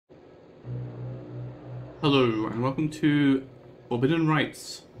Hello, and welcome to Forbidden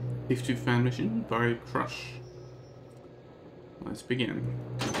Rites, Thief 2 fan mission by Crush. Let's begin.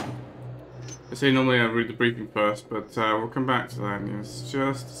 I say normally I read the briefing first, but we'll come back to that in just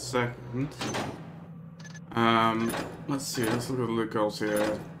a second. Let's see, let's look at the loot goals here.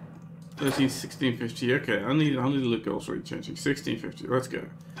 13, 1650, okay, I need the loot goals for changing. 1650, let's go.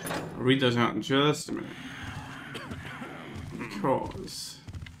 I'll read those out in just a minute. Because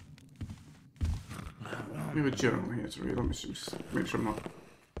we have a journal here to read. Let me just make sure I'm not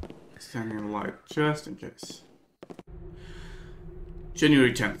standing in the light, just in case.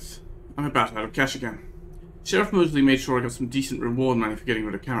 January 10th. I'm about out of cash again. Sheriff Mosley made sure I got some decent reward money for getting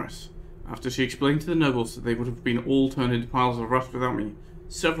rid of Karis. After she explained to the nobles that they would have been all turned into piles of rust without me,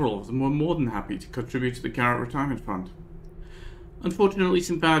 several of them were more than happy to contribute to the Garrett Retirement Fund. Unfortunately,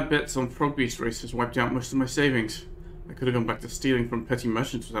 some bad bets on frog beast races wiped out most of my savings. I could have gone back to stealing from petty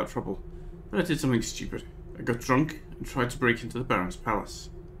merchants without trouble, but I did something stupid. I got drunk and tried to break into the Baron's palace.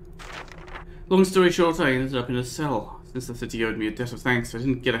 Long story short, I ended up in a cell. Since the city owed me a debt of thanks, I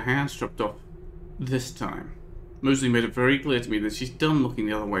didn't get a hand chopped off. This time. Mosley made it very clear to me that she's done looking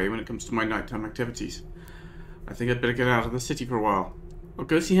the other way when it comes to my nighttime activities. I think I'd better get out of the city for a while. I'll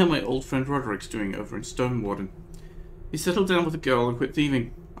go see how my old friend Roderick's doing over in Stonewarden. He's settled down with a girl and quit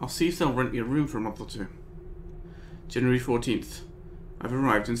thieving. I'll see if they'll rent me a room for a month or two. January 14th. I've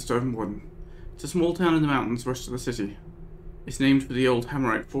arrived in Stonewarden. It's a small town in the mountains west of the city. It's named for the old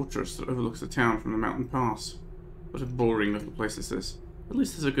Hammerite fortress that overlooks the town from the mountain pass. What a boring little place this is. At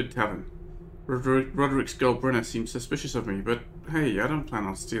least there's a good tavern. Roderick's girl Brenna seems suspicious of me, but hey, I don't plan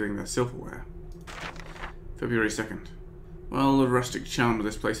on stealing their silverware. February 2nd. Well, the rustic charm of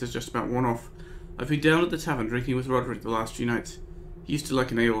this place has just about worn off. I've been down at the tavern drinking with Roderick the last few nights. He used to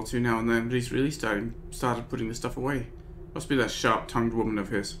like an ale or two now and then, but he's really started putting the stuff away. Must be that sharp-tongued woman of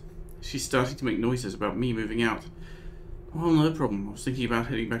his. She's starting to make noises about me moving out. Well, no problem. I was thinking about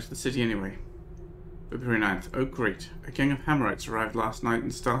heading back to the city anyway. February 9th. Oh great. A gang of Hammerites arrived last night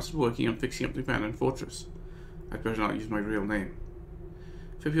and started working on fixing up the abandoned fortress. I'd better not use my real name.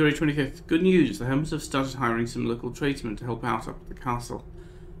 February 25th. Good news. The Helms have started hiring some local tradesmen to help out up at the castle.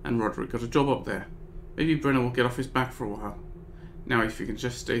 And Roderick got a job up there. Maybe Brenner will get off his back for a while. Now if he can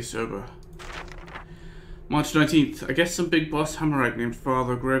just stay sober. March 19th. I guess some big boss Hammerite named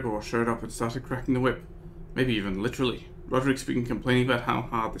Father Gregor showed up and started cracking the whip. Maybe even literally. Roderick's been complaining about how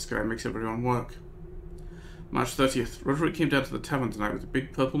hard this guy makes everyone work. March 30th. Roderick came down to the tavern tonight with a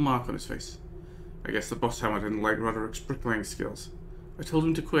big purple mark on his face. I guess the boss hammer didn't like Roderick's bricklaying skills. I told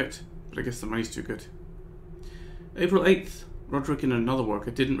him to quit, but I guess the money's too good. April 8th. Roderick and another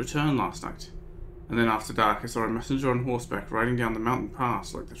worker didn't return last night. And then after dark I saw a messenger on horseback riding down the mountain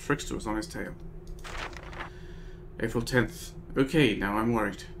pass like the trickster was on his tail. April 10th. Okay, now I'm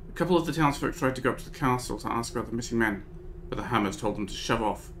worried. A couple of the townsfolk tried to go up to the castle to ask about the missing men, but the Hammers told them to shove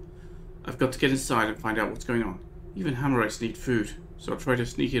off. I've got to get inside and find out what's going on. Even Hammerites need food, so I'll try to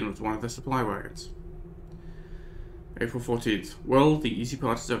sneak in with one of the supply wagons. April 14th. Well, the easy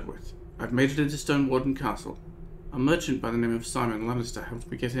part is over with. I've made it into Stonewarden Castle. A merchant by the name of Simon Lannister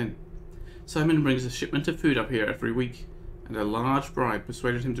helped me get in. Simon brings a shipment of food up here every week, and a large bribe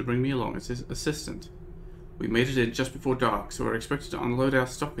persuaded him to bring me along as his assistant. We made it in just before dark, so we're expected to unload our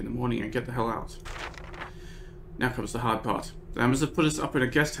stock in the morning and get the hell out. Now comes the hard part. The Hammers have put us up in a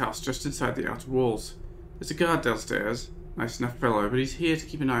guest house just inside the outer walls. There's a guard downstairs, nice enough fellow, but he's here to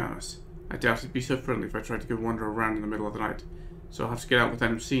keep an eye on us. I doubt he'd be so friendly if I tried to go wander around in the middle of the night, so I'll have to get out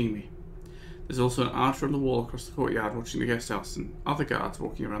without him seeing me. There's also an archer on the wall across the courtyard watching the guest house, and other guards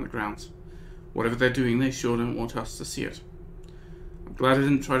walking around the grounds. Whatever they're doing, they sure don't want us to see it. I'm glad I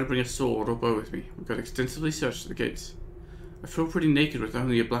didn't try to bring a sword or bow with me. We've got extensively searched the gates. I feel pretty naked with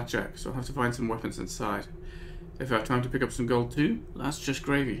only a blackjack, so I'll have to find some weapons inside. If I have time to pick up some gold too, that's just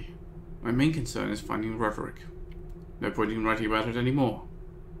gravy. My main concern is finding Roderick. No point in writing about it anymore.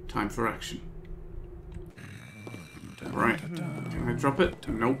 Time for action. Right. Can I drop it?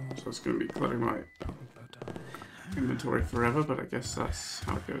 Nope. So it's going to be cluttering my inventory forever, but I guess that's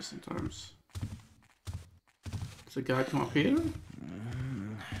how it goes sometimes. Does the guy come up here?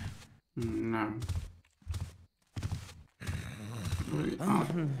 No.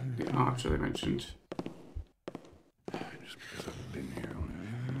 The archer they mentioned. Just because I've been here, I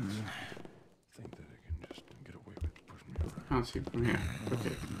think that I can just get away with pushing me around. Can't see from here.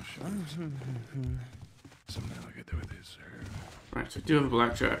 Okay. Somehow I get with this, sir. Right, so I do have a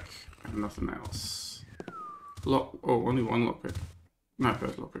blackjack and nothing else. Lock. Oh, only one lockpick. No,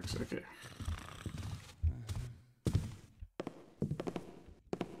 both lockpicks. Okay.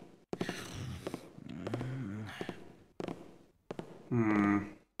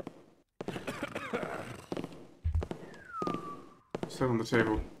 What's that on the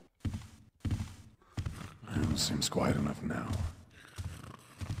table? Well, seems quiet enough now.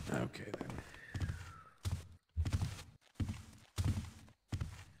 Okay, then.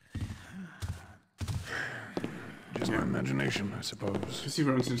 Just my imagination, I suppose. Because he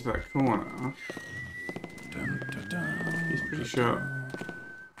runs into that corner. Dun, dun, dun, He's pretty sharp.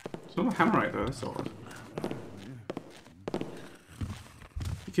 It's not a hammerite though, that's odd.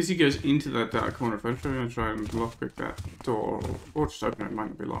 Because he goes into that dark corner, if I'm going to try and lockpick that door, or just open it, it might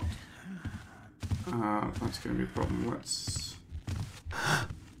not be locked. That's going to be a problem. Let's...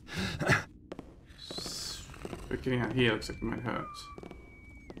 But getting out here looks like it might hurt.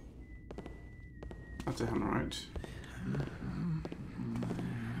 That's a hammerite.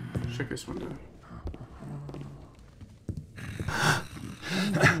 Check this window.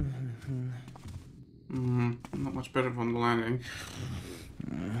 Not much better on the landing.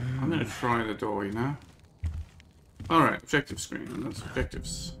 I'm gonna try the door, you know? Alright, objective screen. That's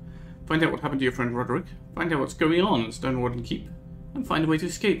objectives. Find out what happened to your friend Roderick. Find out what's going on at Stonewarden Keep. And find a way to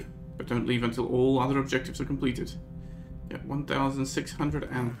escape. But don't leave until all other objectives are completed. Get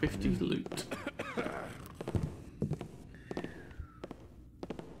 1,650 loot.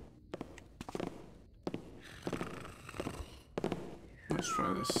 Let's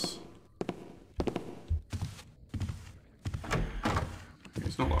try this. Okay,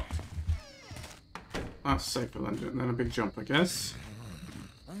 it's not locked. That's safer than a big jump, I guess.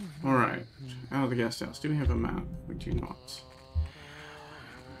 Alright, out of the guest house. Do we have a map? We do not.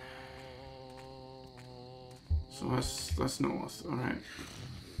 So that's north. Alright.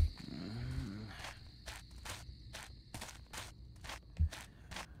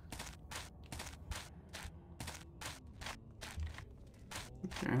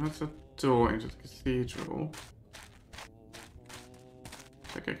 Okay, that's a door into the cathedral.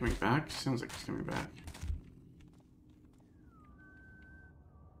 Is that guy coming back? Sounds like he's coming back.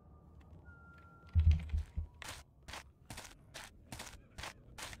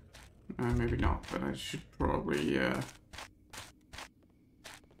 Maybe not, but I should probably,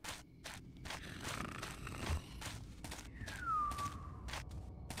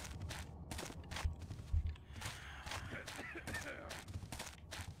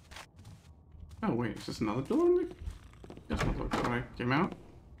 Oh wait, is this another door in there? That's not the door I came out.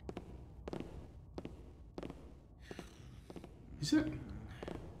 Is it?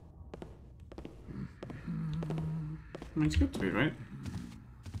 I mean, it's got to be, right?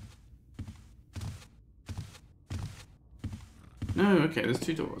 No, okay, there's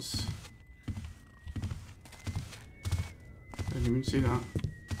two doors. Didn't even see that.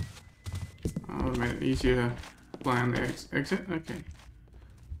 Oh, it made it easier to plan the exit? Okay.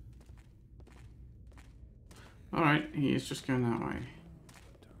 Alright, he is just going that way.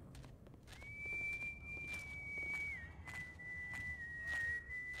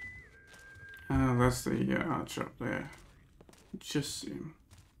 That's the arch up there. Just see him.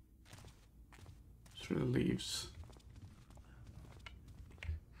 Through the leaves.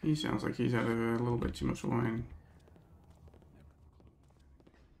 He sounds like he's had a little bit too much wine.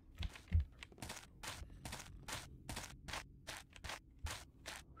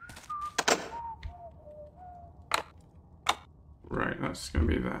 Right, that's going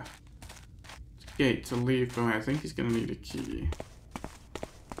to be the gate to leave by. I think he's going to need a key.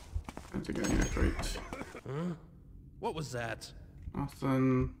 And to get in a crate. Huh? What was that?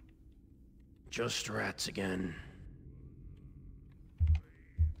 Nothing. Just rats again.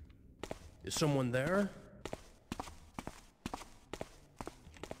 Is someone there?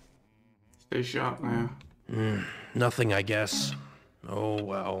 Stay sharp now. Nothing, I guess. Oh,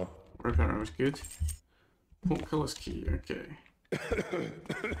 well. Repair was good. Portcullis key, okay.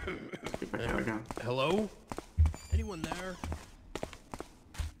 Let's get back out again. Hello? Anyone there?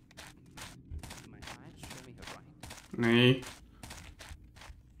 Nee.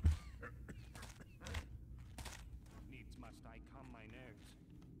 Needs must I calm my nerves.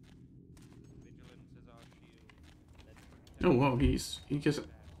 Vigilance is our shield. Oh wow, he gets.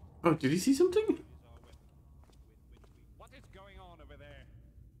 Oh, did he see something? What is going on over there?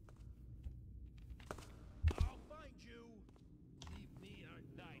 I'll find you. Leave me or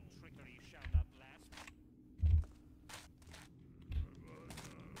thy trickery shall not last.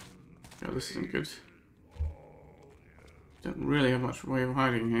 Yeah, this isn't good. Don't really have much way of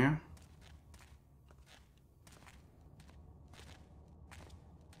hiding here.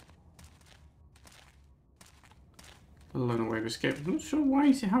 Alone a way of escape. I'm not sure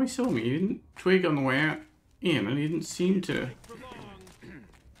why how he saw me. He didn't twig on the way out in, and he didn't seem to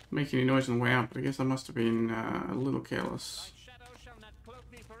make any noise on the way out. But I guess I must have been a little careless. Thy shadow shall not cloak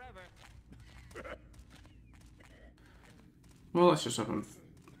me forever. Well, let's just have them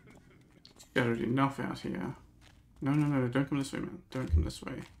scattered enough out here. No, no, no, don't come this way, man. Don't come this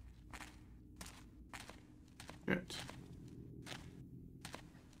way. Good.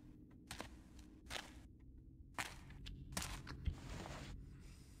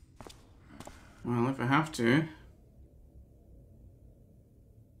 Well, if I have to.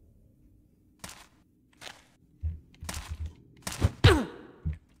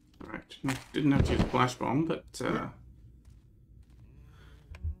 Alright, didn't have to use a flash bomb, but It's awful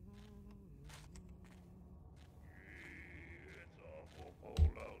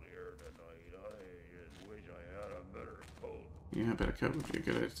cold out here tonight. I just wish I had a better coat. yeah, a better coat would be a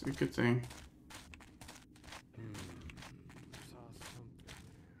good thing.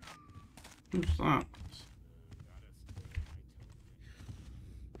 Who's that?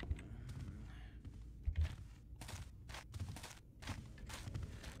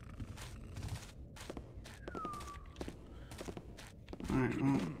 Alright,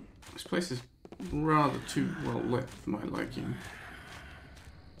 well, this place is rather too well lit for my liking.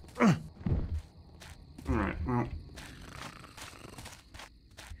 Alright, well.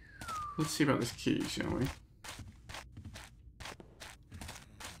 Let's see about this key, shall we?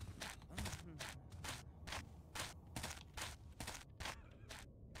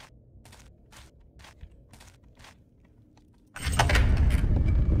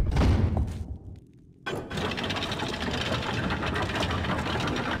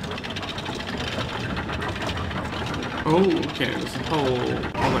 Oh, okay, there's a whole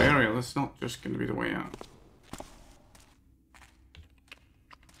other area. That's not just going to be the way out.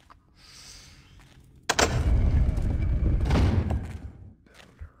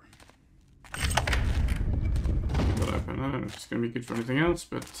 Got open. I don't know if it's going to be good for anything else,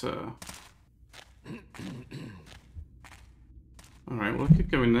 but alright, well, I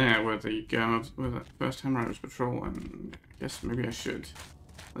could go in there where the guard, where that first hammer was patrolling. I guess maybe I should.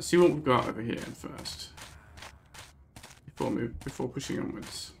 Let's see what we've got over here first. Before pushing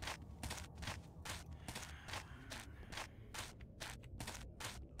onwards.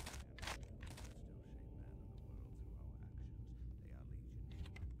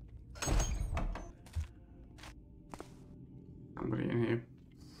 Somebody in here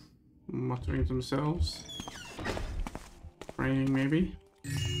muttering to themselves. Praying, maybe.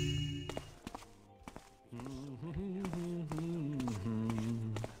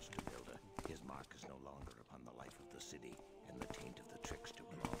 His mark is no longer upon the life of the city, and the taint of the trickster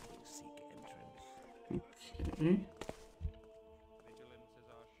will always seek entrance. Okay. Vigilance is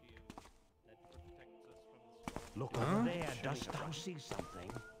our shield that protects us from the storm. Look over there. Dost thou see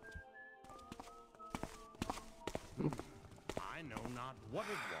something? I know not what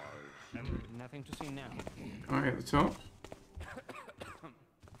it was. And nothing to see now. Right at the top.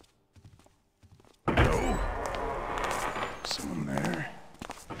 Someone there.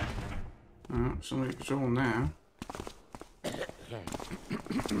 Oh, somebody patrolling now.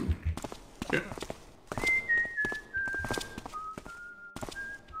 Yeah.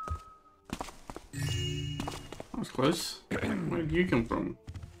 That was close. Where did you come from?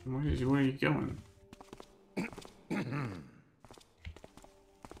 Where are you going?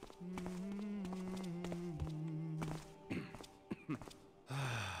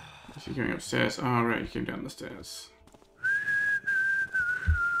 Is he going upstairs? Oh, right, he came down the stairs.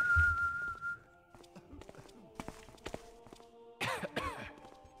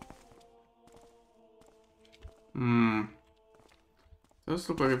 Does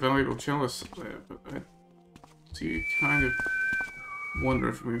look like a valuable chalice up there, but I do kind of wonder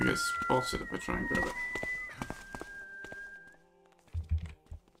if I'm going to get spotted if I try and grab it.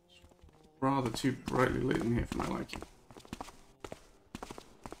 It's rather too brightly lit in here for my liking.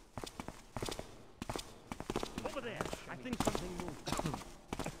 Over there. I think something moved.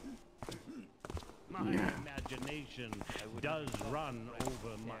 My Yeah. imagination does run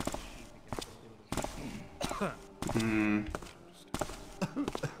over much.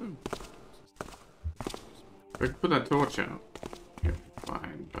 If I could put that torch out, it'd be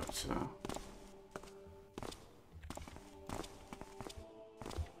fine, but does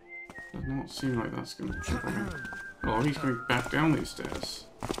not seem like that's going to trouble me. Oh, he's going back down these stairs.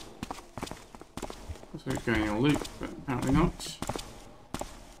 I thought he was going in a loop, but apparently not.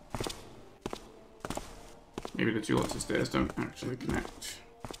 Maybe the two lots of stairs don't actually connect.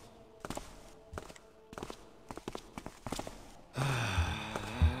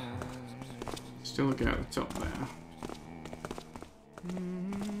 Still a guy at the top there.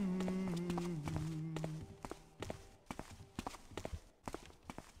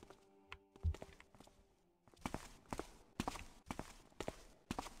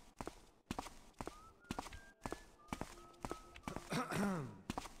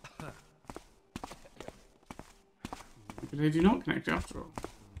 Maybe they do not connect after all.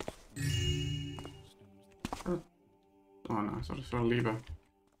 Oh no, I thought I saw a lever.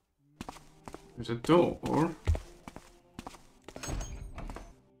 There's a door.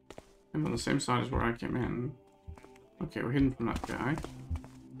 I'm on the same side as where I came in. Okay, we're hidden from that guy.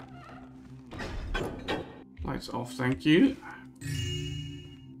 Lights off, thank you.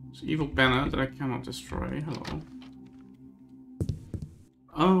 It's evil banner that I cannot destroy. Hello.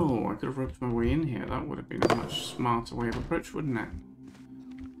 Oh, I could have roped my way in here. That would have been a much smarter way of approach, wouldn't it?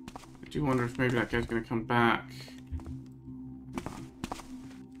 I do wonder if maybe that guy's going to come back.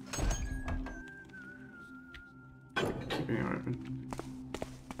 Keeping it open.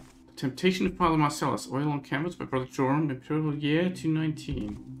 The Temptation of Father Marcellus. Oil on canvas by Brother Joram. Imperial year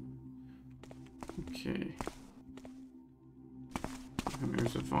 219. Okay.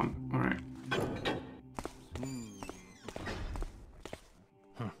 There's the fun. Alright.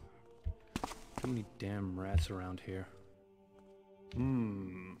 Huh. Too many damn rats around here.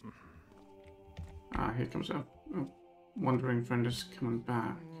 Ah, here comes a wandering friend is coming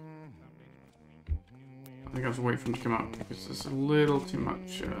back. I think I have to wait for him to come up because there's a little too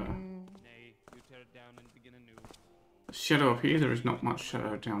much Nay, you tear it down and begin anew. shadow up here. There is not much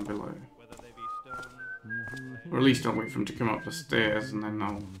shadow down below. Whether they be stone, Or at least I'll wait for him to come up the stairs and then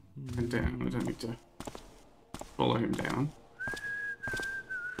I'll head down. I don't need to follow him down.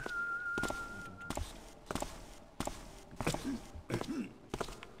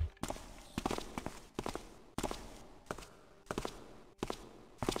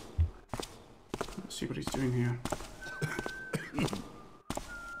 Let's see what he's doing here.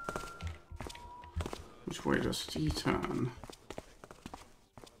 Which way does he turn?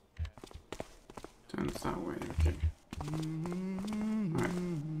 Turns that way, okay. Alright.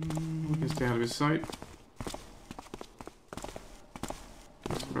 We can stay out of his sight.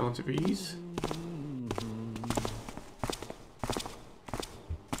 With some relative ease.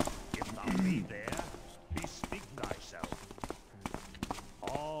 If thou be there, bespeak thyself.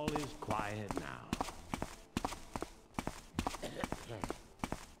 All is quiet now.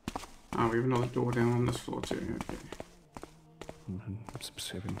 Ah, we have another door down on this floor too, okay.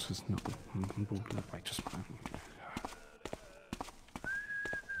 Subservience is not the righteous man.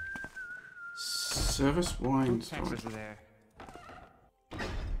 Service wine store. taxes are there.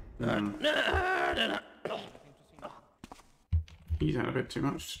 He's had a bit too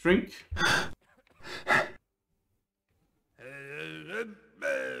much to drink.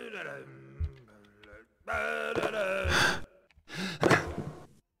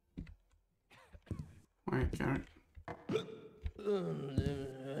 Wait, Garrett.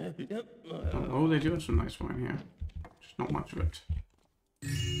 Oh, they do have some nice wine here. Just not much of it.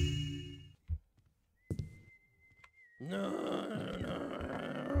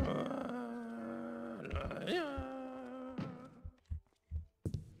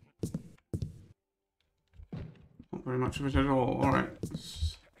 Not very much of it at all. Alright.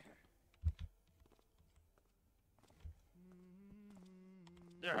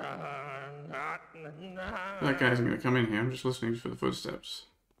 That guy isn't going to come in here. I'm just listening for the footsteps.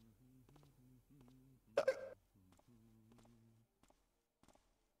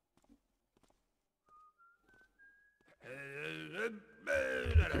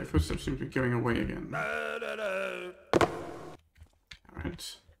 Okay, footsteps seem to be going away again.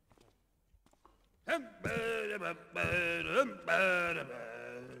 Alright.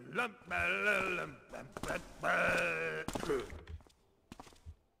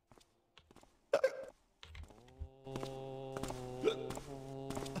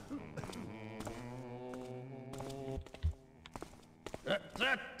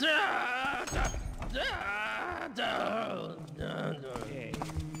 Yea,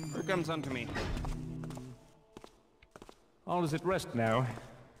 who comes unto me? All is at rest now.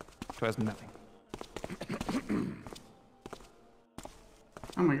 'Twas nothing.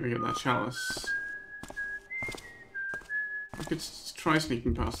 How am I going to get that chalice? I could try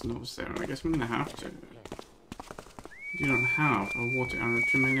sneaking past the novice there, and I guess I'm going to have to. I do not have a water arrow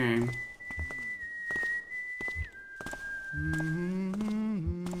to my name.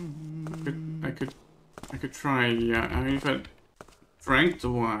 I could try, yeah, I mean, if I drank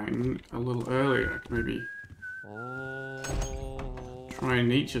the wine a little earlier, I could maybe try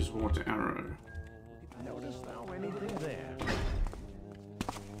nature's water arrow. Notice thou anything there?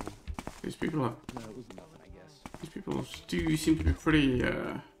 These people have... These people do seem to be pretty,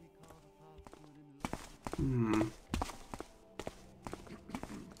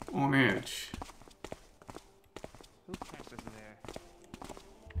 on edge. Who taxes there?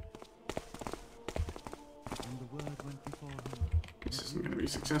 This isn't going to be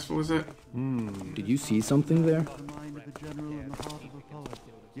successful, is it? Did you see something there?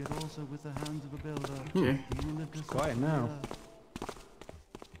 yet also with the hands of a builder. Okay. He will lift us up Quiet from the now. earth.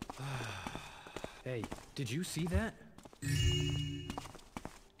 Hey, did you see that?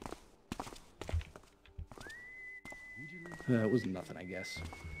 That was nothing, I guess.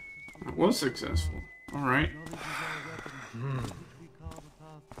 That was successful. Alright. Knowledge is our weapon. We carve a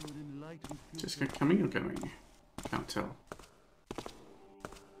path to an enlightened Just future. coming or going? Can't tell.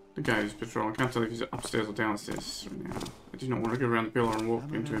 The guy who's patrolling. I can't tell if he's upstairs or downstairs right now. I do not want to go around the pillar and walk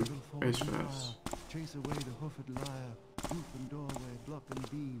into him face first. Chase away the hoofed liar. Roof and doorway, block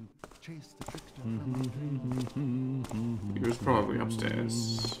and beam. Chase the trickster from our dream. He was probably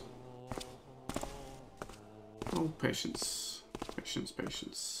upstairs. Oh, patience. Patience,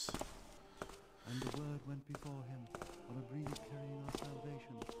 patience. And the word went before him, on a breeze carrying our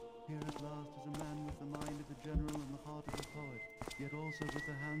salvation. Here at last is a man with the mind of a general and the heart of a poet, yet also with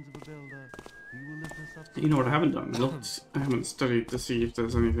the hands of a builder. He will lift us up. You know what I haven't done? I haven't studied to see if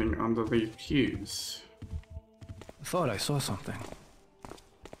there's anything under these pews. I thought I saw something.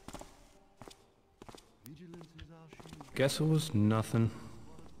 Vigilance is our shield. Guess it was nothing.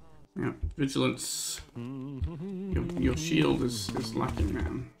 Yeah, vigilance. Your shield is lacking,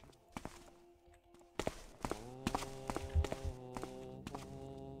 man.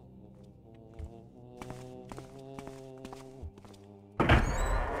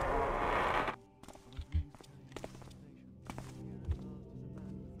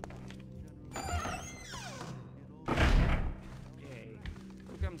 Yay.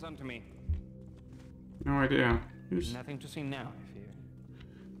 Who comes unto me? No idea. Nothing to see now, I fear.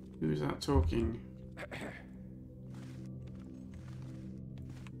 Who's that talking?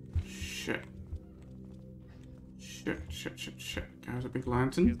 Shit. Shit. Guys, a big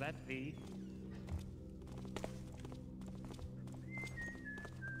lantern. Is that thee?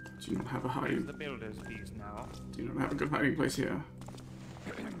 Do not have a Here's hiding. the builder's piece now. Do not have a good hiding place here.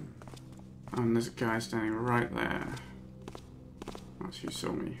 And there's a guy standing right there. As you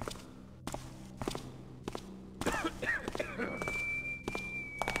saw me.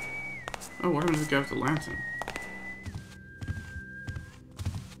 Oh, what happened to the guy with the lantern?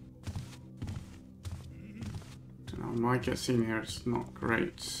 Don't know, I might get seen here, it's not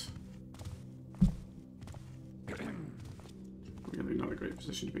great. Really not a great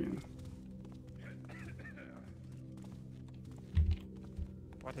position to be in.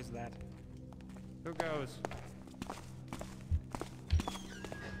 What is that? Who goes?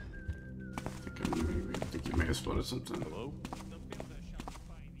 I think you may have spotted something. Hello?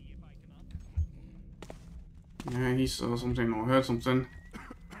 Yeah, he saw something or heard something.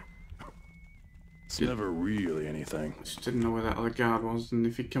 It's never really anything. Just didn't know where that other guard was, and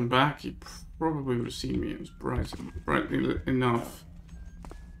if he'd come back, he probably would have seen me. It was brightly lit enough.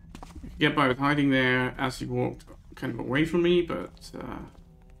 I could get by with hiding there as he walked kind of away from me, but if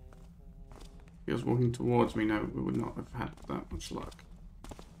he was walking towards me, no, we would not have had that much luck.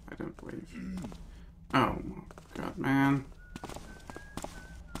 I don't believe. Oh my god, man.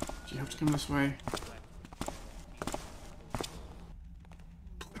 Do you have to come this way?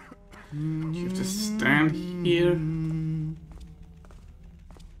 You have to stand here?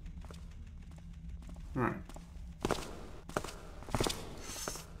 Right.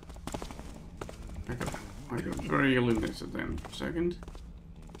 I got very illuminated then for a second.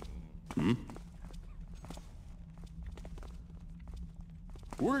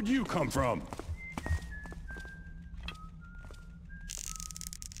 Where'd you come from?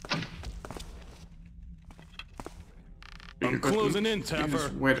 I'm closing in, Tapper.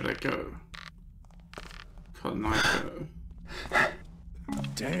 Where did I go? Couldn't I go?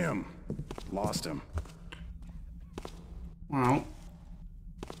 Damn. Lost him. Well,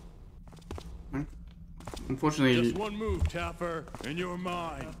 unfortunately, Just one move, Tapper, and you're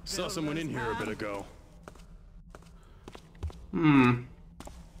mine. Saw someone in here a bit ago. well,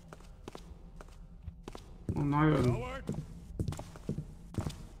 neither of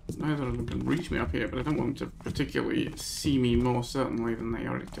them can reach me up here, but I don't want them to particularly see me more certainly than they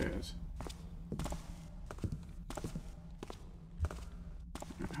already did.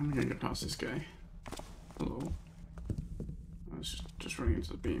 How am I gonna get past this guy? Hello. I was just running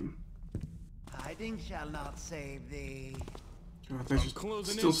into the beam. Hiding shall not save thee. God, they're just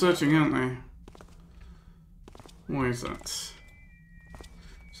closing still in, searching, aren't they? Why is that? So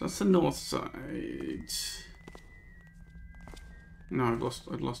that's the north side. No, I'd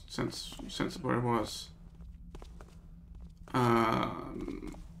lost sense of where I was.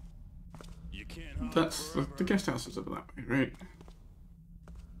 You can't hide That's the guest house is over that way, right?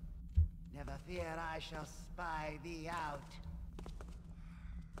 Never fear, I shall spy thee out.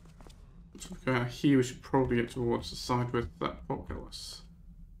 So here we should probably get towards the side with that portcullis.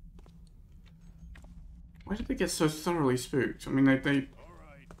 Why did they get so thoroughly spooked? I mean, they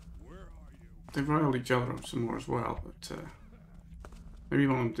riled each other up some more as well, but maybe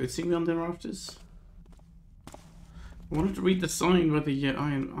one of them did see me on the rafters. I wanted to read the sign with the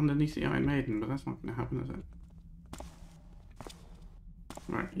iron underneath the Iron Maiden, but that's not going to happen, is it?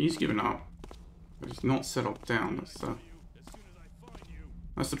 Right, he's given up, but he's not settled down.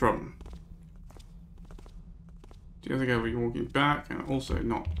 That's the problem. The other guy will be walking back and also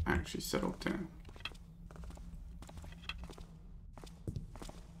not actually settled down.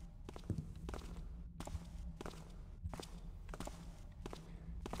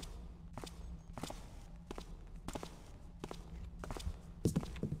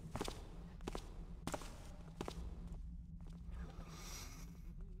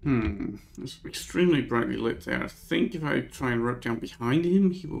 It's extremely brightly lit there. I think if I try and rope down behind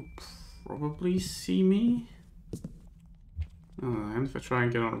him, he will probably see me. And if I try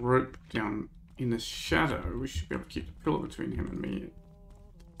and get on a rope down in the shadow, we should be able to keep the pillar between him and me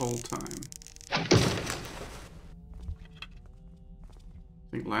the whole time. I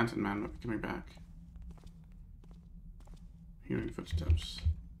think Lantern Man might be coming back. Hearing footsteps.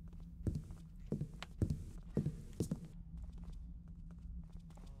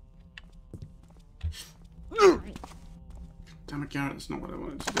 Damn it, Garrett, that's not what I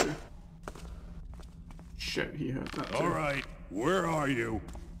wanted to do. Shit, he heard that too. Alright, where are you?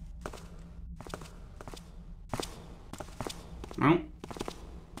 No.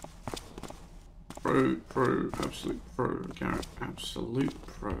 Pro, absolute pro, Garrett, absolute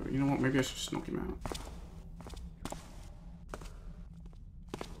pro. You know what, maybe I should just knock him out.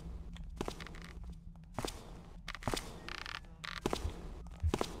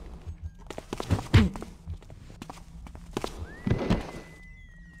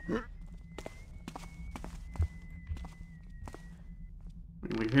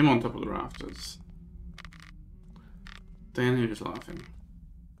 Leave him on top of the rafters. Then he was laughing.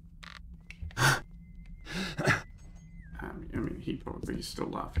 I mean, he probably is still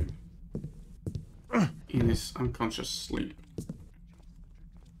laughing. In his unconscious sleep.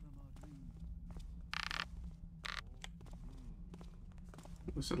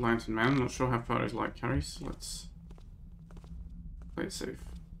 This is Lantern Man. I'm not sure how far his light carries, so let's play it safe.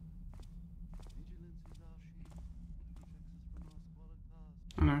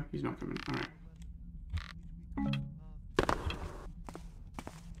 Oh no, he's not coming. Alright.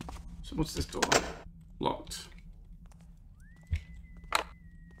 So what's this door? Locked. Okay,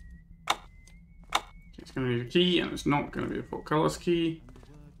 it's going to need a key, and it's not going to be a portcullis key.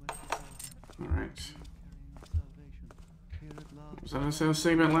 Alright. Was that what I was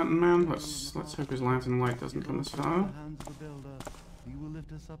saying about Lantern Man? Let's hope his lantern light doesn't come this far. He will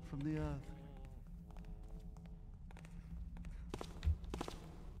lift us up from the earth.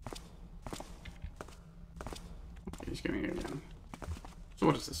 He's getting it again. So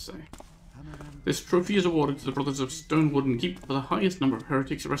what does this say? This trophy is awarded to the Brothers of Stonewood and Keep for the highest number of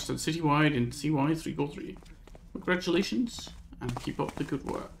heretics arrested citywide in CY 343. Congratulations, and keep up the good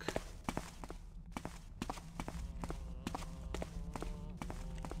work.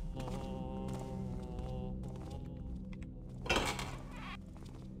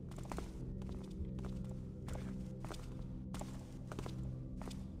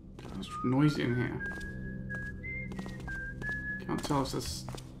 It's noisy in here. Can't tell if this...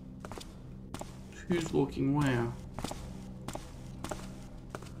 Who's walking where?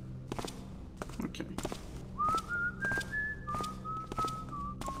 Okay.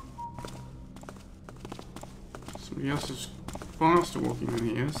 Somebody else is faster walking than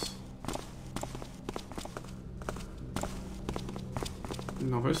he is.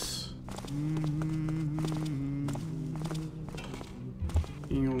 Novice.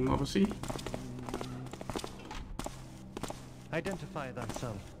 Being all novice-y. Identify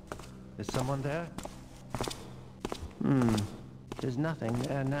thyself. Is someone there? There's nothing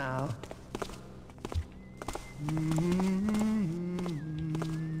there now.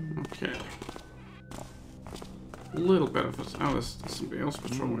 Okay. A little better for... Oh, there's somebody else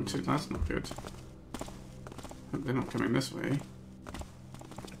patrolling too. That's not good. Hope they're not coming this way.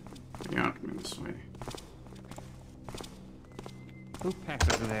 They are coming this way. Who packs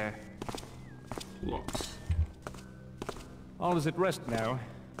over there? Locked. All is at rest now.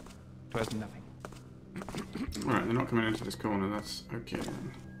 'Twas nothing. Alright, they're not coming into this corner. That's okay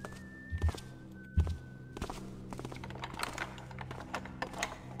then.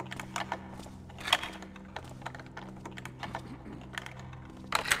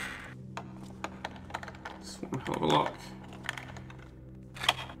 It's one hell of a lock.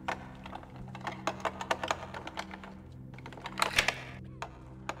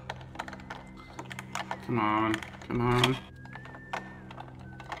 Come on. Come on.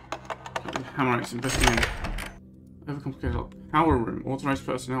 Hammerites investing in overcomplicated power room. Authorized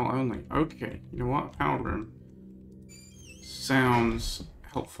personnel only. Okay. You know what? Power room. Sounds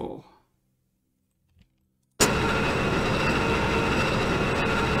helpful.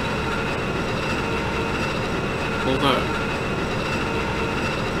 Although,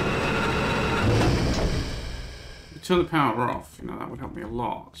 if you turn the power off, you know, that would help me a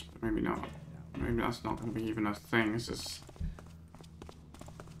lot, but maybe not. Maybe that's not going to be even a thing. This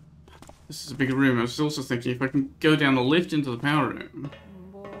is a bigger room. I was also thinking if I can go down the lift into the power room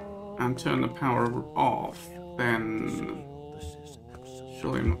and turn the power off, then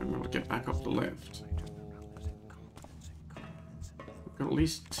surely I'm not going to be able to get back up the lift. I've got at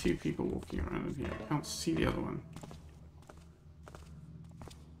least 2 people walking around in here. I can't see the other one.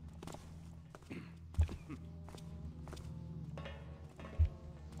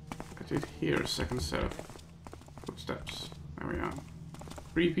 I did hear a second set of footsteps. There we are.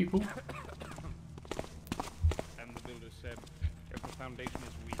 3 people? And the builder said, if the foundation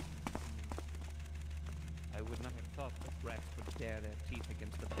is weak. I would not have thought that rats would dare their teeth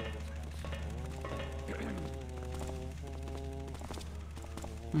against the builder's house.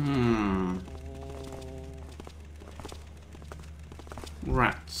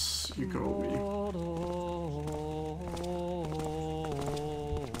 Rats, you call me.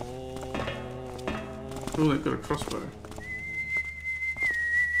 Oh, they've got a crossbow.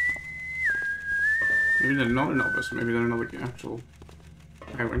 Maybe they're not a novice, maybe they're another actual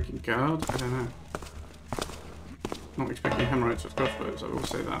high-ranking guard, I don't know. Not expecting Hammerites with crossbows, I will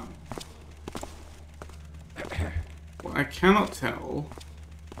say that. What I cannot tell,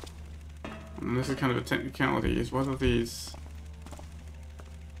 and this is kind of a technicality, is whether these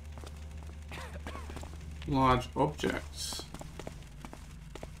large objects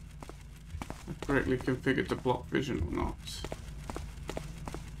are correctly configured to block vision or not.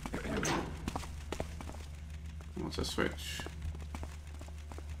 What's a switch?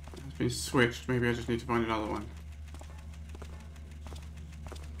 It's been switched, maybe I just need to find another one.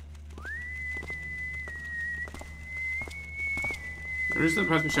 There is that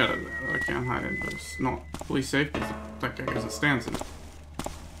plasma shadow there that I can't hide in, but it's not fully safe because that guy goes and stands in it.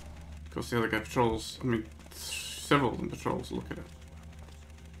 Of course the other guy patrols, I mean, several of them patrols, look at it.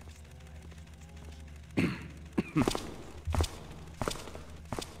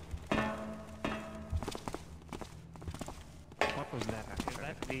 What was that? Is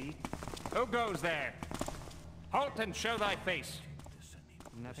that thee? Who goes there? Halt and show thy face.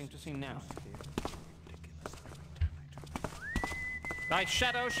 Nothing to see now. Thy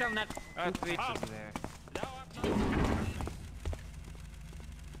shadow shall not. Rites is there.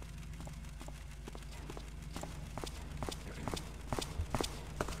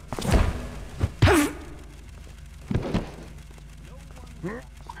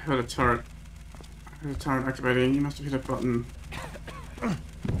 I heard a turret. I heard a turret activating. You must have hit a button.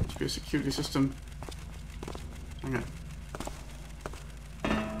 Must be a security system. Hang on.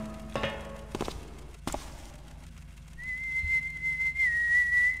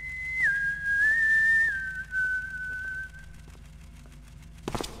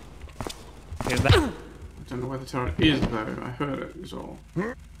 Is that? I don't know where the turret is though. I heard it is all.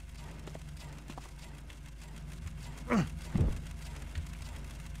 What's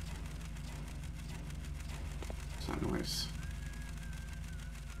that noise?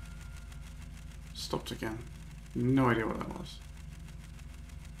 Stopped again. No idea what that was.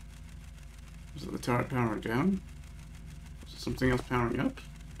 Was it the turret powering down? Was it something else powering up?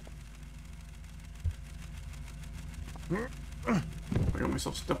 I got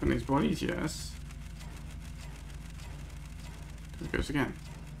myself stuck in these bodies, yes. There it goes again.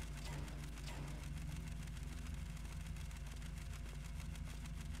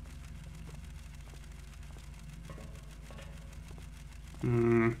 You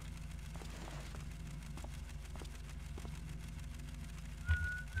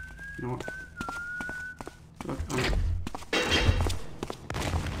know what? Look,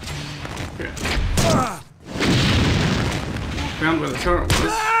 okay. Found where the turret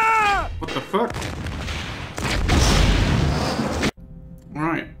was. What the fuck?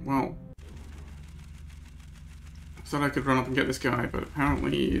 Alright, well. I thought I could run up and get this guy, but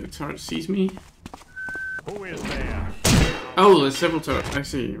apparently the turret sees me. Who is there? Oh, there's several turrets. I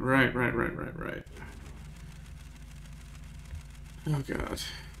see. Right. Oh god.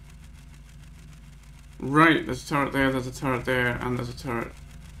 Right, there's a turret there, there's a turret there, and there's a turret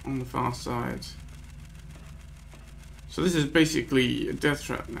on the far side. So this is basically a death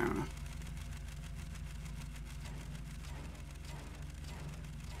trap now.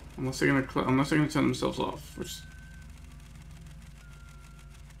 Unless they're gonna turn themselves off, which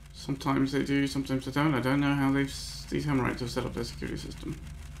sometimes they do, sometimes they don't. I don't know how these Hemorrhites have set up their security system.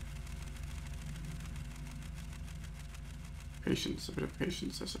 Patience, a bit of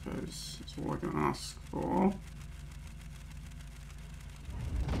patience, I suppose. That's all I can ask for.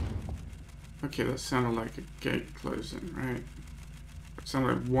 Okay, that sounded like a gate closing, right? It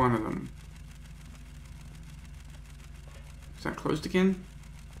sounded like one of them. Is that closed again?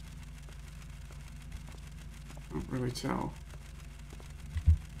 Can't really tell.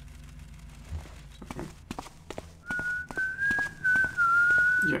 Sorry.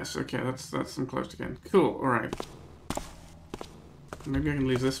 Yes, okay, that's them closed again. Cool, alright. Maybe I can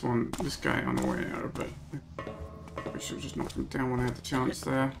leave this guy unaware, but I should have just knocked him down when I had the chance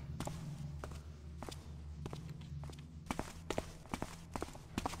there.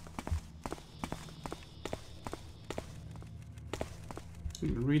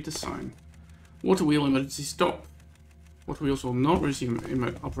 Read the sign. Water wheel emergency stop. Water wheels will not resume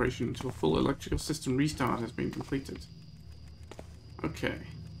operation until a full electrical system restart has been completed. Okay.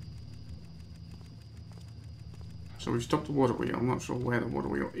 So we've stopped the water wheel. I'm not sure where the water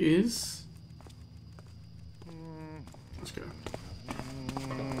wheel is. Let's go.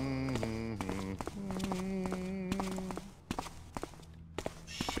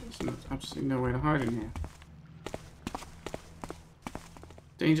 Shit, there's absolutely no way to hide in here.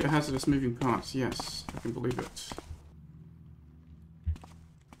 Danger, hazardous moving parts. Yes, I can believe it.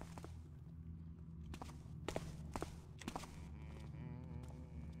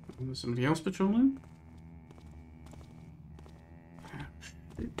 And there's somebody else patrolling?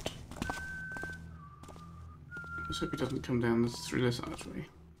 Let's hope he doesn't come down through this archway.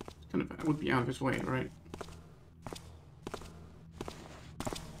 Kind of, it would be out of his way, right?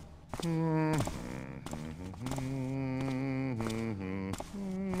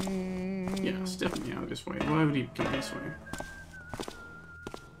 Yeah, it's definitely out of his way. Why would he come this way?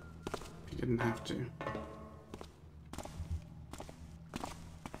 He didn't have to.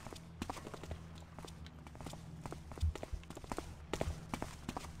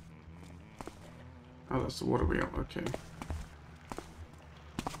 Oh, that's the water wheel, okay.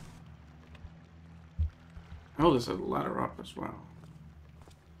 Oh, there's a ladder up as well.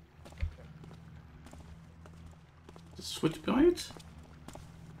 The switch by it?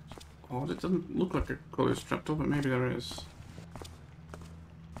 Oh, it doesn't look like a closed trapdoor, but maybe there is.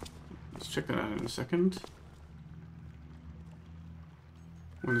 Let's check that out in a second.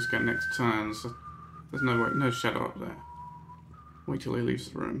 When this guy next turns, there's no shadow up there. Wait till he leaves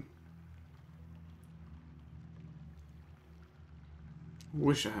the room.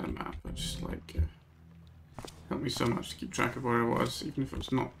 Wish I had a map, but just like helped me so much to keep track of where I was, even if it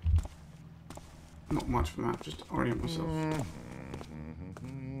was not much of a map, just to orient myself.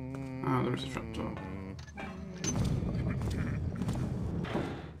 Ah, there is a trapdoor.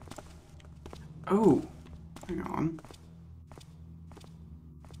 Oh, hang on.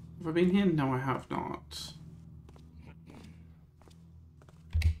 Have I been here? No, I have not.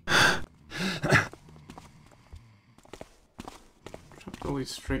 Trapdoor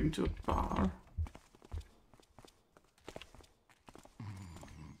leads straight into a bar.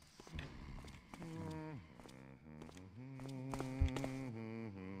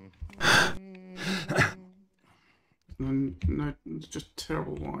 No, it's just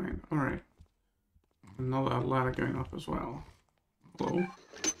terrible wine. Alright. Another ladder going up as well. Hello?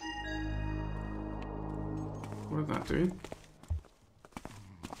 What did that do?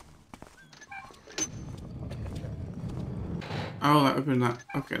 Oh, that opened that.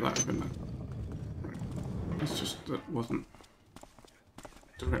 Okay, that opened that. Right. It's just that wasn't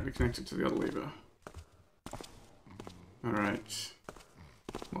directly connected to the other lever. Alright.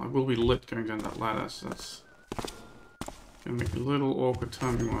 Well, I will be lit going down that ladder, so that's gonna make it a little awkward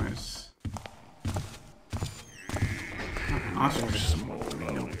timing wise. Archer's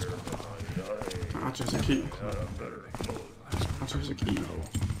a key. Archer's a key.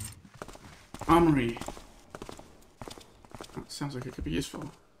 Armory. That sounds like it could be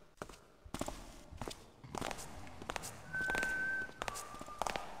useful.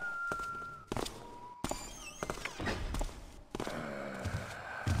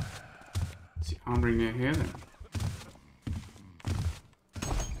 Is the armory near here then?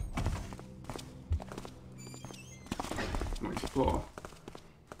 Floor.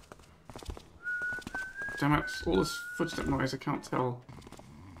 Damn it, all this footstep noise, I can't tell.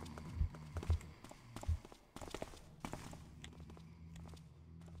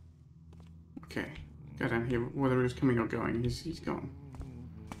 Okay, go down here, whether he was coming or going, he's gone.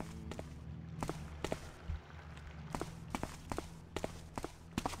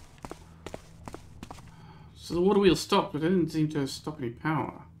 So the water wheel stopped, but it didn't seem to stop any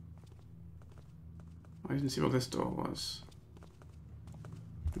power. I didn't see what this door was.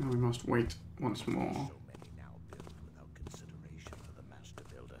 Now we must wait once more. So many now build without consideration for the master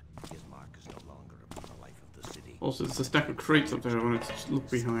builder. His mark is no longer upon the life of the city. Also, there's a stack of crates up there I wanted to look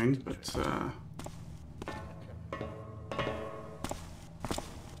behind, but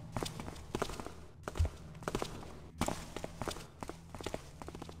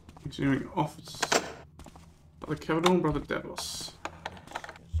continuing office. Brother Cavador and Brother Devos.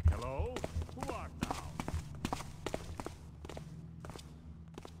 Hello? Who art thou?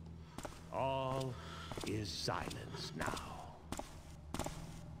 All is silence now.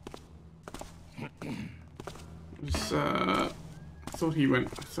 I thought he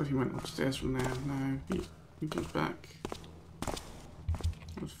went upstairs from there. No, he comes back. That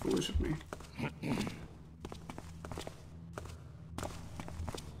was foolish of me.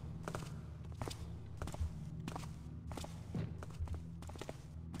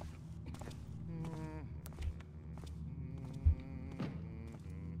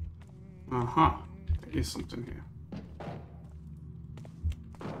 Aha, there is something here.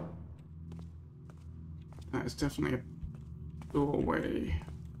 That is definitely a doorway.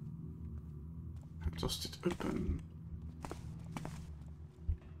 I've just it open.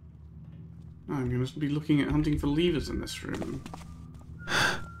 I'm going to be looking at hunting for levers in this room.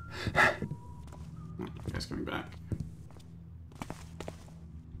 Oh, the guy's coming back.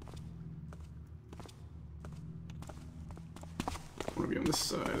 I want to be on this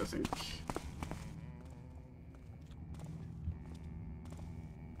side, I think.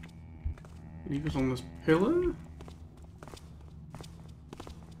 Levers on this pillar? Don't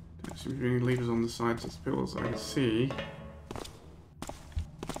seem to be any levers on the sides of the pillars I can see.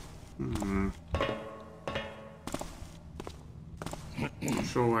 Not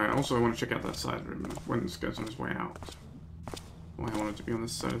sure where. Also, I want to check out that side room when this goes on his way out. Why I wanted to be on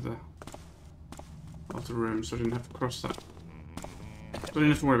this side of the room, so I didn't have to cross that. So I didn't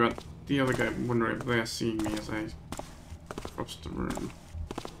have to worry about the other guy wondering if they're seeing me as I crossed the room.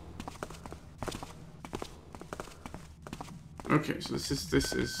 Okay, so this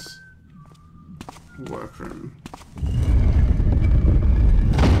is workroom. Okay,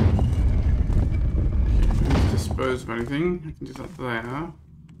 if I need to dispose of anything, I can do that there.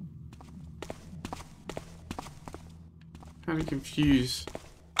 How do you confuse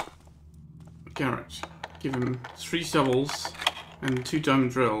Garrett? Give him 3 shovels and 2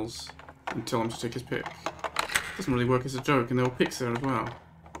 diamond drills and tell him to take his pick. Doesn't really work as a joke, and there were picks there as well.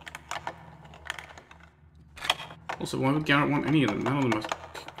 Also, why would Garrett want any of them? None of them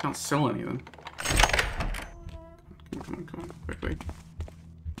can't sell any of them. Come on, quickly.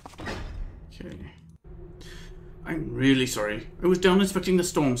 Okay. I'm really sorry. I was down inspecting the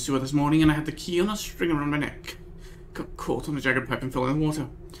storm sewer this morning and I had the key on a string around my neck. Got caught on a jagged pipe and fell in the water.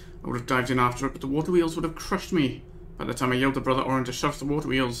 I would have dived in after it, but the water wheels would have crushed me. By the time I yelled to Brother Orin to shove the water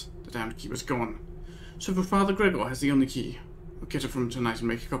wheels, the damned key was gone. So if Father Gregor has the only key, I'll get it from him tonight and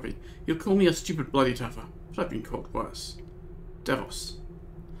make a copy. He'll call me a stupid bloody taffer, but I've been called worse. Devos.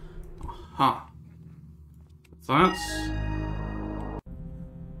 Aha.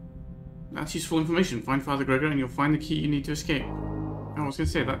 That's useful information. Find Father Gregor and you'll find the key you need to escape. Oh, I was going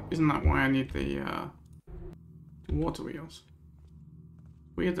to say, isn't that why I need the water wheels?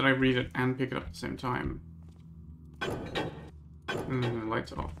 Weird that I read it and pick it up at the same time. And then the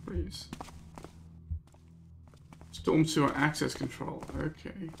lights off, please. Storm sewer access control.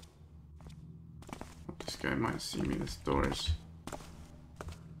 Okay. This guy might see me. This door is...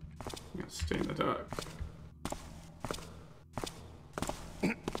 I'm gonna stay in the dark.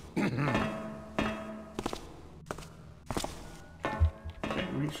 Okay,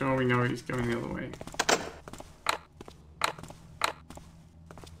 make sure we know he's going the other way.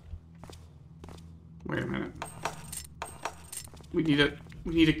 Wait a minute. We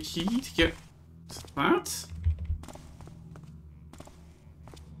need a key to get to that?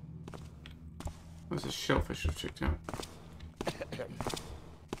 There's a shelf I should have checked out.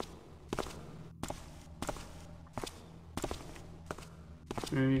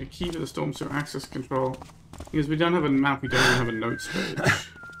 We need a key to the storm sewer access control. Because we don't have a map, we don't even have a notes page.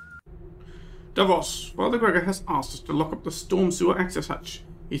 Davos, Father Gregor has asked us to lock up the storm sewer access hatch.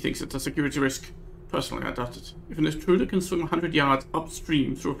 He thinks it's a security risk. Personally, I doubt it. If an intruder can swim 100 yards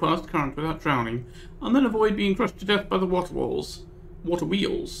upstream through a fast current without drowning, and then avoid being crushed to death by the water wheels,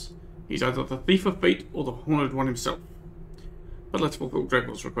 he's either the thief of fate or the haunted one himself. But let's fulfill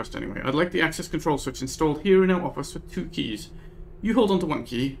Gregor's request anyway. I'd like the access control switch installed here in our office with 2 keys. You hold on to one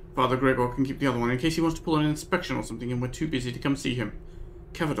key. Father Gregor can keep the other one in case he wants to pull an inspection or something and we're too busy to come see him.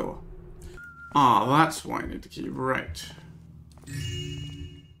 Cavador. Ah, that's why I need the key. Right.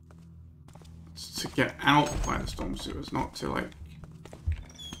 It's to get out by the storm sewers, not to, like,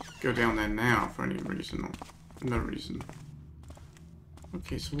 go down there now for any reason or no reason.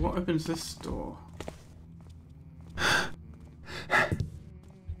 Okay, so what opens this door?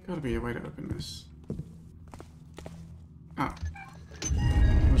 Gotta be a way to open this. Ah.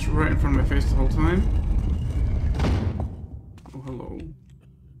 It was right in front of my face the whole time. Oh, hello.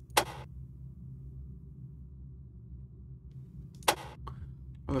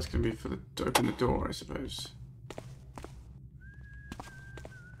 Oh, that's gonna be for to open the door, I suppose.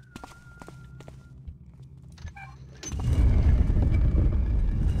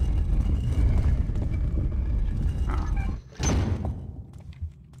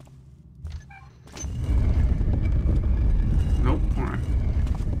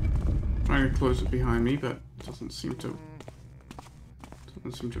 Close it behind me, but doesn't seem to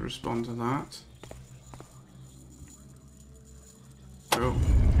respond to that. Oh,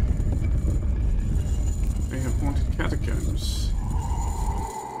 they have haunted catacombs.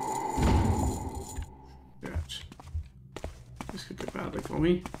 Shit. This could go badly for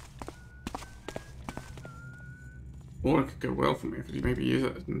me, or it could go well for me if you maybe use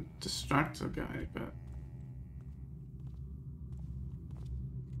it and distract the guy, but.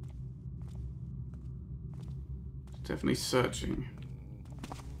 Definitely searching.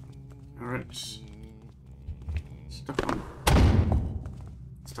 Alright. Stuck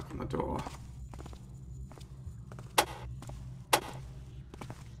on the door.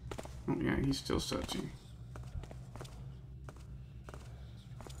 Oh yeah, he's still searching.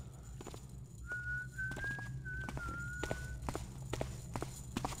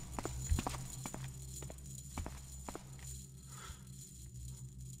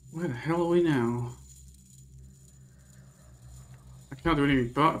 Where the hell are we now? I can't do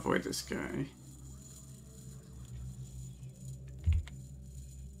anything but avoid this guy. I'm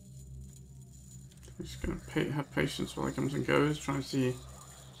just gonna have patience while he comes and goes, try and see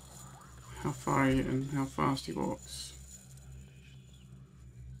how far and how fast he walks.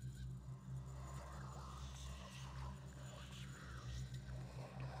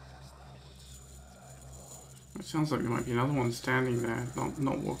 It sounds like there might be another one standing there,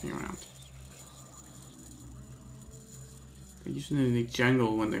 not walking around. They usually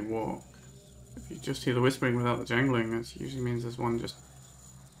jangle when they walk. If you just hear the whispering without the jangling, that usually means there's one just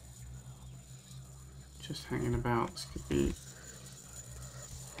hanging about. This could be,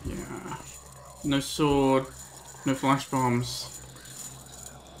 yeah. No sword, no flash bombs,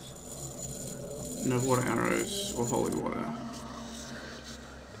 no water arrows or holy water.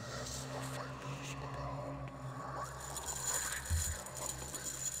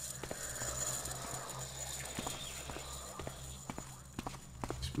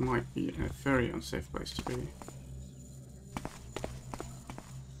 Might be a very unsafe place to be.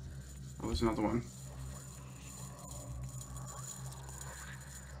 Oh, there's another one.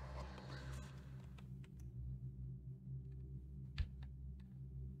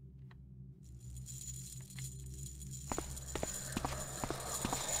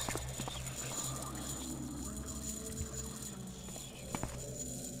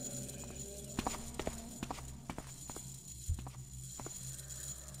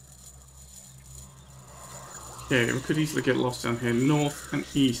 Okay, we could easily get lost down here. North and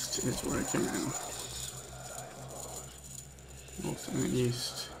east is where I came in. North and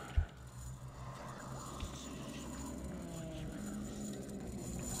east.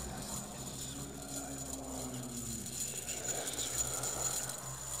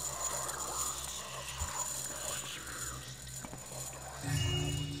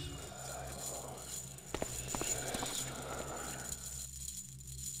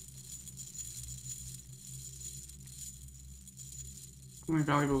 How many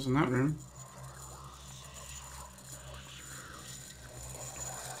valuables in that room?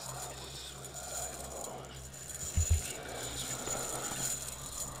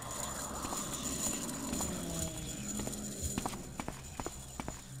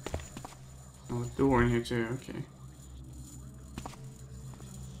 Oh, a door in here too, okay.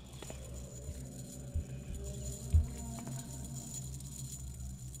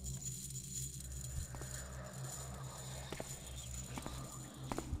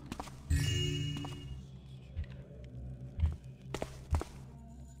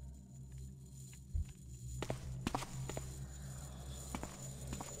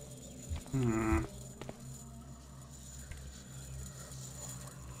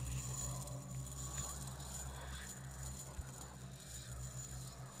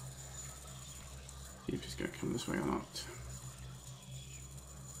 See if he's going to come this way or not.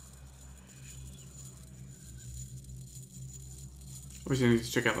 Obviously, I need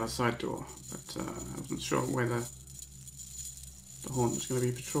to check out that side door, but I wasn't sure whether the Haunt was going to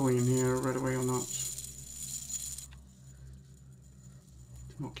be patrolling in here right away or not.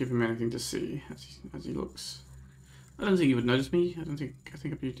 Not give him anything to see as he looks. I don't think he would notice me. I think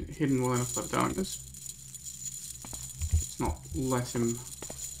I'd be hidden well enough by the darkness. Let's not let him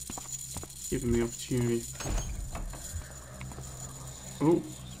give him the opportunity. Oh,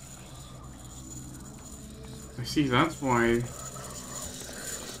 I see. That's why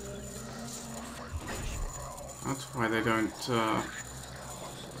they don't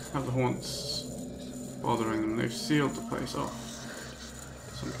have the Haunts bothering them. They've sealed the place off.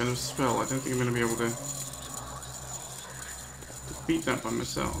 Some kind of spell. I don't think I'm going to be able to defeat that by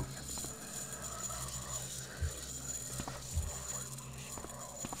myself.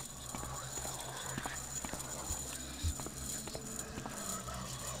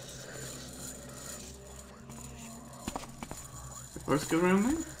 They both go around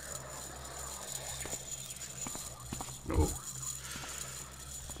there? No.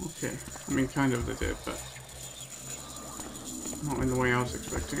 Okay. I mean, kind of they did, but not in the way I was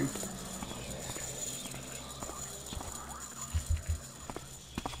expecting.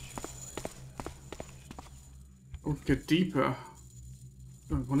 Oh, get deeper.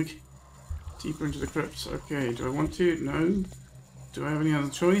 Do I want to get deeper into the crypts? Okay, do I want to? No. Do I have any other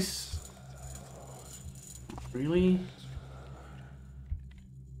choice? Not really.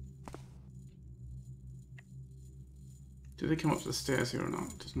 Do they come up the stairs here or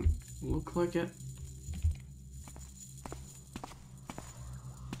not? Doesn't look like it.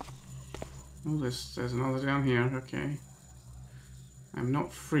 Oh, there's another down here. Okay. I'm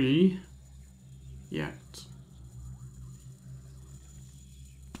not free yet.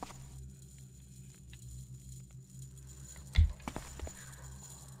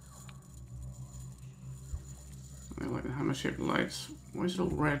 I like the hammer-shaped lights. Why is it all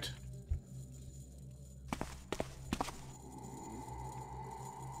red?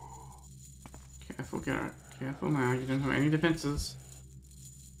 Careful, Garrett. Careful now. You don't have any defenses.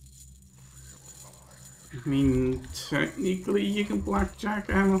 I mean, technically you can blackjack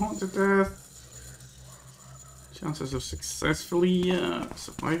a hammer haunt to death. Chances of successfully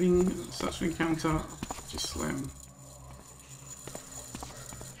surviving such an encounter are just slim.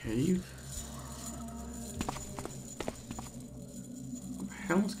 Cave? What the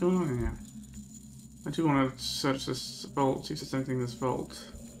hell is going on in here? I do want to search this vault, see if there's anything in this vault.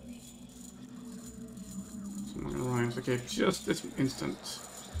 So I'm not gonna rise. Okay, just this instant.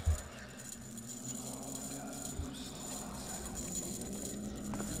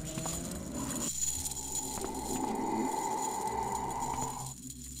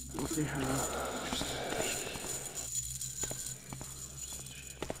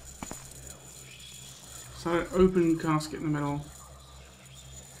 So an open casket in the middle.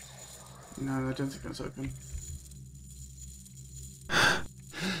 No, I don't think that's open.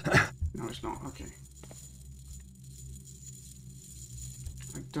 No, it's not. Okay.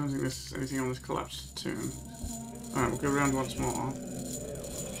 I don't think there's anything on this collapsed tomb. Alright, we'll go around once more.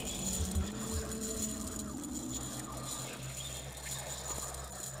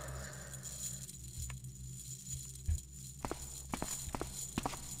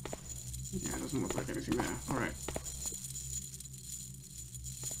 Yeah, it doesn't look like anything there. Alright.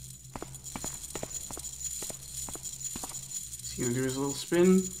 Is he gonna do his little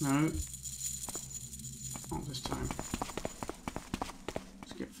spin? No. Not this time.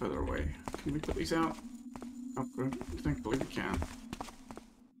 Let's get further away. Can we put these out? Oh, good. Thankfully we can.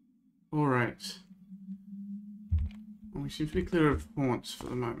 Alright. Well, we seem to be clear of haunts for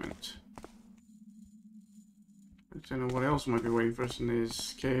the moment. I don't know what else might be waiting for us in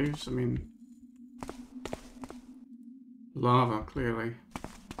these caves. I mean, lava, clearly.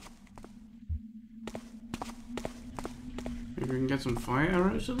 Maybe we can get some fire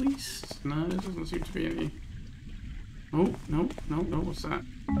arrows at least? No, there doesn't seem to be any. Oh, no, what's that?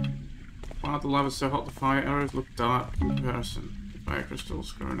 Wow, the lava's so hot the fire arrows look dark in comparison. The fire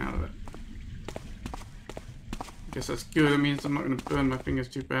crystals growing out of it. I guess that's good. It means I'm not going to burn my fingers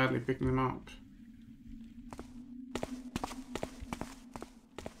too badly picking them up.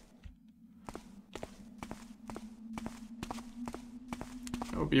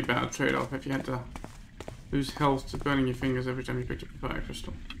 That would be a bad trade-off if you had to lose health to burning your fingers every time you picked up a fire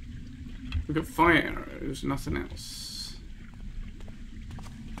crystal. We've got fire arrows, nothing else.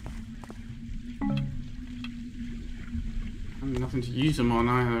 And nothing to use them on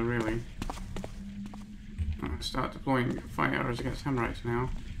either, really. I'll start deploying fire arrows against Hemorrhites now.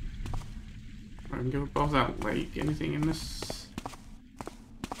 I can go above that lake. Anything in this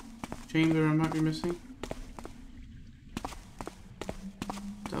chamber I might be missing?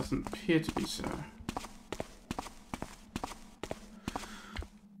 Doesn't appear to be so.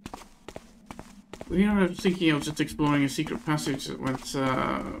 We are thinking of just exploring a secret passage that went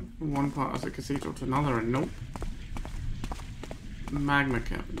from one part of the cathedral to another, and nope. Magma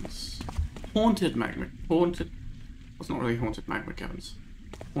caverns. Haunted magma. Haunted. Well, it's not really haunted magma caverns.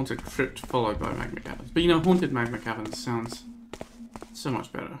 Haunted crypt followed by magma caverns. But you know, haunted magma caverns sounds so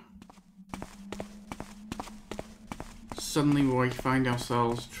much better. Suddenly we find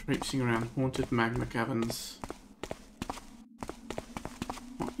ourselves traipsing around haunted magma caverns.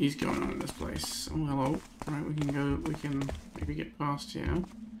 What is going on in this place? Oh, hello. Right, we can maybe get past here.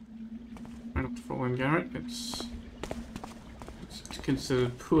 Try not to fall in, Garrett. It's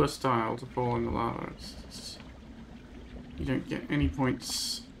considered poor style to fall in the lava. You don't get any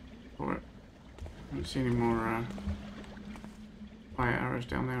points for it. I don't see any more fire arrows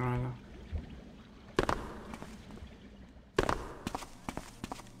down there either.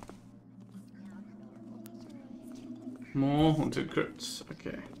 More haunted crypts,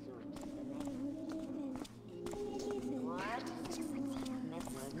 okay.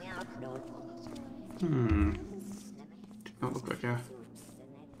 That looked like a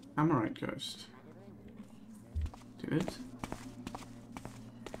Amorite ghost. Did it?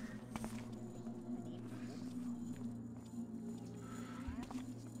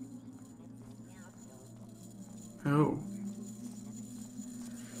 Oh.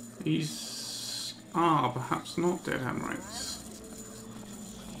 These are perhaps not dead Amorites.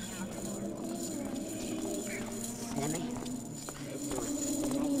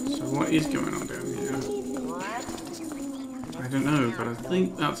 So what is going on down here? I don't know, but I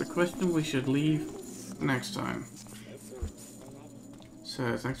think that's a question we should leave next time.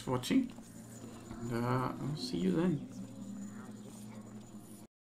 So thanks for watching, and I'll see you then.